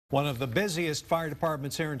One of the busiest fire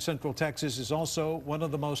departments here in Central Texas is also one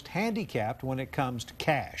of the most handicapped when it comes to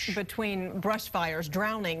cash. Between brush fires,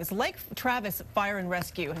 drownings, Lake Travis Fire and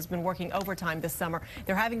Rescue has been working overtime this summer.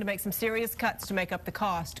 They're having to make some serious cuts to make up the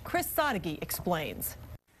cost. Chris Sadeghi explains.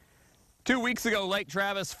 2 weeks ago, Lake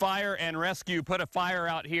Travis Fire and Rescue put a fire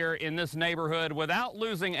out here in this neighborhood without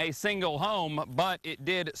losing a single home, but it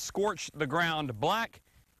did scorch the ground black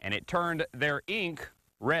and it turned their ink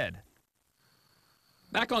red.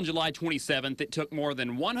 Back on July 27th, it took more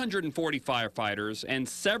than 140 firefighters and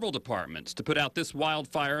several departments to put out this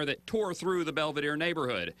wildfire that tore through the Belvedere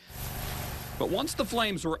neighborhood. But once the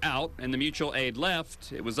flames were out and the mutual aid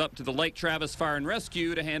left, it was up to the Lake Travis Fire and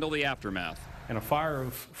Rescue to handle the aftermath. And a fire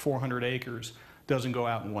of 400 acres doesn't go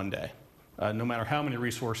out in one day, no matter how many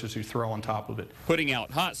resources you throw on top of it. Putting out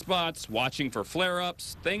hot spots, watching for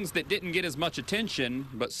flare-ups, things that didn't get as much attention,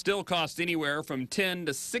 but still cost anywhere from $10,000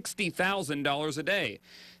 to $60,000 a day.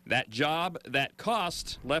 That job, that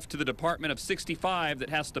cost, left to the Department of 65 that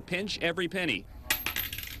has to pinch every penny.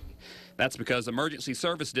 That's because emergency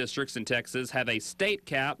service districts in Texas have a state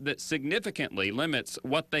cap that significantly limits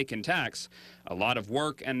what they can tax. A lot of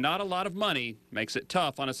work and not a lot of money makes it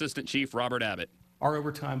tough on Assistant Chief Robert Abbott. Our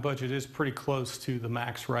overtime budget is pretty close to the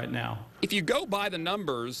max right now. If you go by the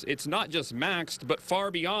numbers, it's not just maxed, but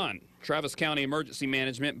far beyond. Travis County Emergency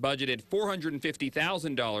Management budgeted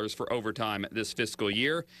 $450,000 for overtime this fiscal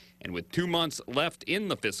year, and with 2 months left in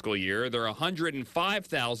the fiscal year, they're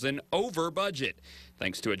 $105,000 over budget,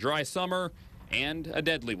 thanks to a dry summer and a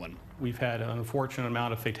deadly one. We've had an unfortunate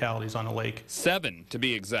amount of fatalities on the lake. 7 to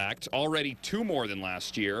be exact, already 2 more than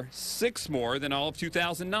last year, 6 more than all of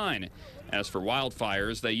 2009. As for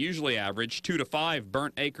wildfires, they usually average 2 to 5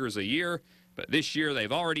 burnt acres a year, but this year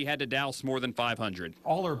they've already had to douse more than 500.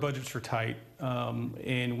 All our budgets are tight,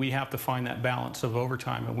 and we have to find that balance of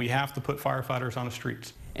overtime, and we have to put firefighters on the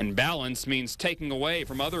streets. And balance means taking away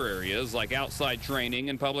from other areas like outside training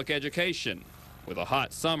and public education. With a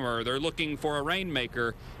hot summer, they're looking for a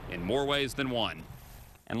rainmaker in more ways than one.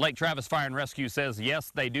 And Lake Travis Fire and Rescue says, yes,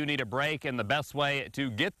 they do need a break, and the best way to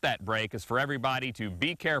get that break is for everybody to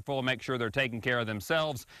be careful, make sure they're taking care of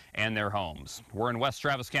themselves and their homes. We're in West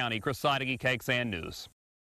Travis County. Chris Sadeghi, KXAN News.